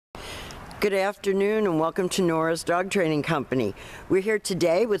Good afternoon and welcome to Nora's Dog Training Company. We're here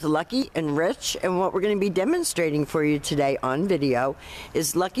today with Lucky and Rich, and what we're going to be demonstrating for you today on video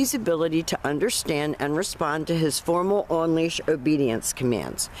is Lucky's ability to understand and respond to his formal on-leash obedience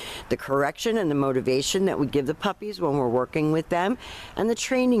commands, the correction and the motivation that we give the puppies when we're working with them, and the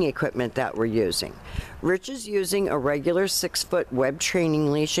training equipment that we're using. Rich is using a regular 6-foot web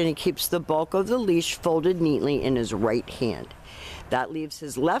training leash, and he keeps the bulk of the leash folded neatly in his right hand. That leaves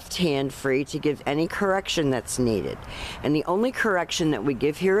his left hand free to give any correction that's needed. And the only correction that we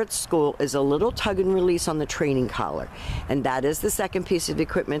give here at school is a little tug and release on the training collar. And that is the second piece of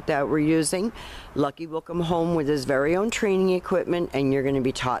equipment that we're using. Lucky will come home with his very own training equipment, and you're going to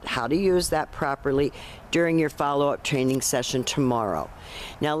be taught how to use that properly during your follow-up training session tomorrow.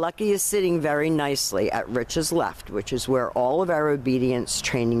 Now, Lucky is sitting very nicely at Rich's left, which is where all of our obedience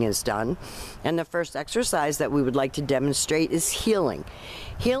training is done. And the first exercise that we would like to demonstrate is heeling.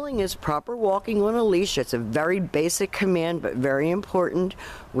 Heeling is proper walking on a leash. It's a very basic command, but very important,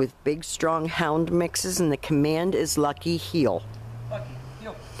 with big, strong hound mixes, and the command is Lucky, heel. Lucky,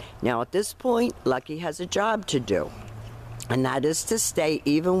 heel. Now, at this point, Lucky has a job to do, and that is to stay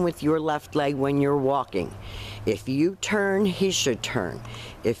even with your left leg when you're walking. If you turn, he should turn.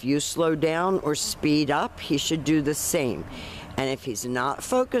 If you slow down or speed up, he should do the same. And if he's not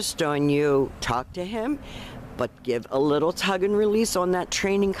focused on you, talk to him, but give a little tug and release on that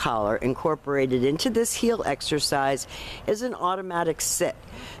training collar. Incorporated into this heel exercise is an automatic sit.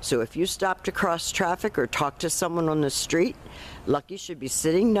 So if you stop to cross traffic or talk to someone on the street, Lucky should be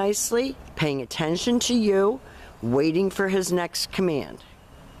sitting nicely, paying attention to you, waiting for his next command.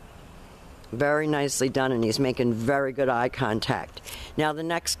 Very nicely done, and he's making very good eye contact. Now, the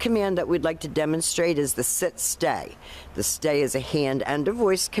next command that we'd like to demonstrate is the sit-stay. The stay is a hand and a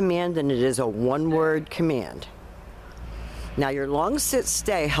voice command, and it is a one-word command. Now, your long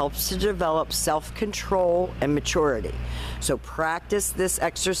sit-stay helps to develop self-control and maturity. So practice this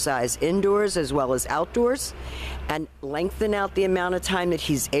exercise indoors as well as outdoors, and lengthen out the amount of time that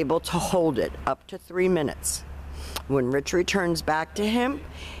he's able to hold it, up to 3 minutes. When Rich returns back to him,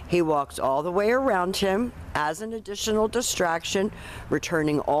 he walks all the way around him as an additional distraction,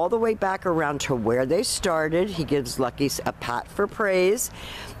 returning all the way back around to where they started. He gives Lucky a pat for praise,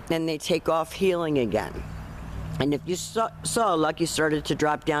 and they take off heeling again. And if you saw, Lucky started to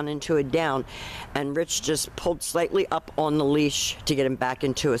drop down into a down, and Rich just pulled slightly up on the leash to get him back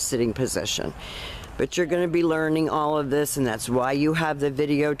into a sitting position. But you're going to be learning all of this, and that's why you have the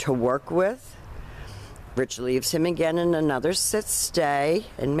video to work with. Rich leaves him again in another sit-stay,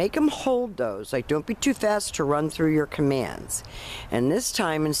 and make him hold those. Like, don't be too fast to run through your commands. And this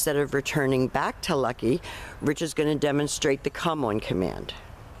time, instead of returning back to Lucky, Rich is going to demonstrate the come-on command.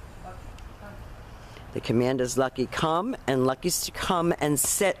 The command is Lucky, come, and Lucky's to come and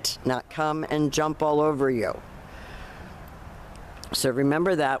sit, not come and jump all over you. So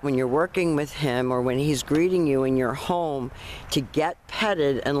remember that when you're working with him or when he's greeting you in your home, to get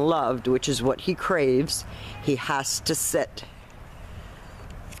petted and loved, which is what he craves, he has to sit.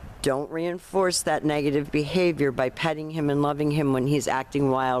 Don't reinforce that negative behavior by petting him and loving him when he's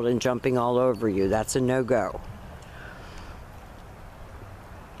acting wild and jumping all over you. That's a no-go.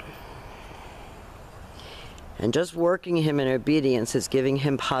 And just working him in obedience is giving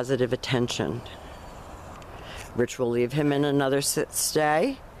him positive attention. Rich will leave him in another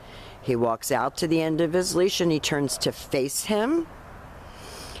sit-stay. He walks out to the end of his leash and he turns to face him.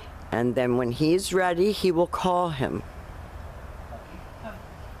 And then when he's ready, he will call him.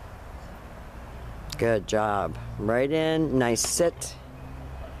 Good job. Right in, nice sit.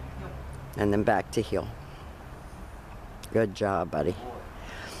 And then back to heel. Good job, buddy.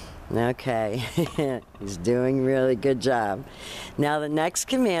 Okay, he's doing really good job. Now the next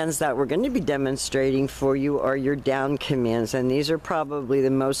commands that we're going to be demonstrating for you are your down commands, and these are probably the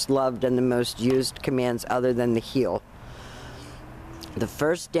most loved and the most used commands other than the heel. The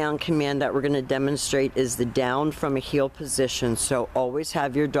first down command that we're going to demonstrate is the down from a heel position. So always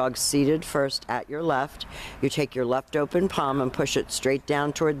have your dog seated first at your left. You take your left open palm and push it straight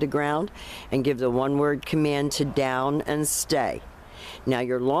down toward the ground and give the one-word command to down and stay. Now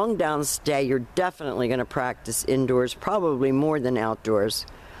your long down stay, you're definitely going to practice indoors, probably more than outdoors.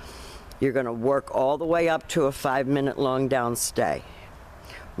 You're going to work all the way up to a 5-minute long down stay.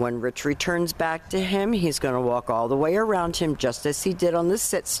 When Rich returns back to him, he's going to walk all the way around him just as he did on the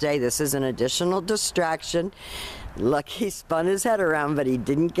sit stay. This is an additional distraction. Lucky spun his head around, but he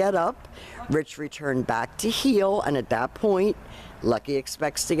didn't get up. Rich returned back to heel, and at that point, Lucky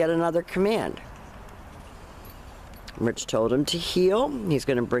expects to get another command. Rich told him to heel. He's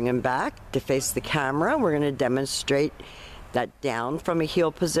going to bring him back to face the camera. We're going to demonstrate that down from a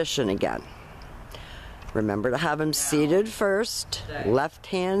heel position again. Remember to have him seated first. Left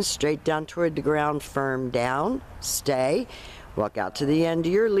hand straight down toward the ground, firm down. Stay. Walk out to the end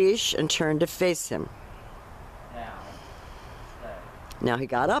of your leash and turn to face him. Now he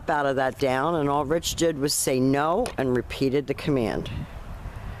got up out of that down, and all Rich did was say no and repeated the command.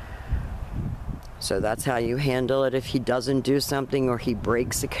 So that's how you handle it. If he doesn't do something or he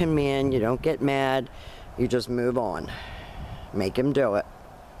breaks a command, you don't get mad. You just move on. Make him do it.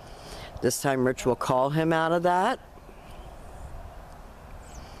 This time Rich will call him out of that.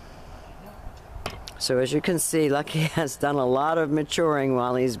 So as you can see, Lucky has done a lot of maturing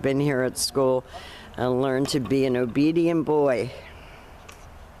while he's been here at school and learned to be an obedient boy.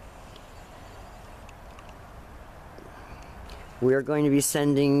 We're going to be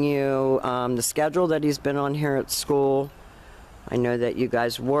sending you the schedule that he's been on here at school. I know that you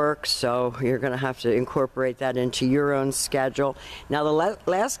guys work, so you're going to have to incorporate that into your own schedule. Now, the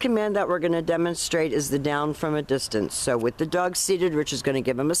last command that we're going to demonstrate is the down from a distance. So with the dog seated, Rich is going to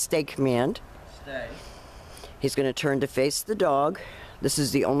give him a stay command. Stay. He's going to turn to face the dog. This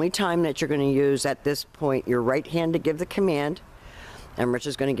is the only time that you're going to use, at this point, your right hand to give the command, and Rich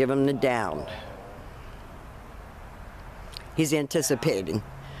is going to give him the down. He's anticipating.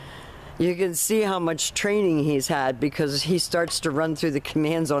 You can see how much training he's had because he starts to run through the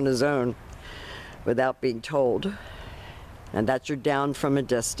commands on his own without being told. And that's your down from a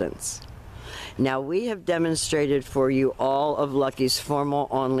distance. Now we have demonstrated for you all of Lucky's formal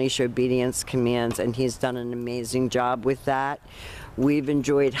on-leash obedience commands, and he's done an amazing job with that. We've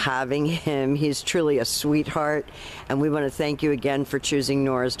enjoyed having him. He's truly a sweetheart, and we want to thank you again for choosing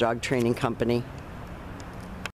Nora's Dog Training Company.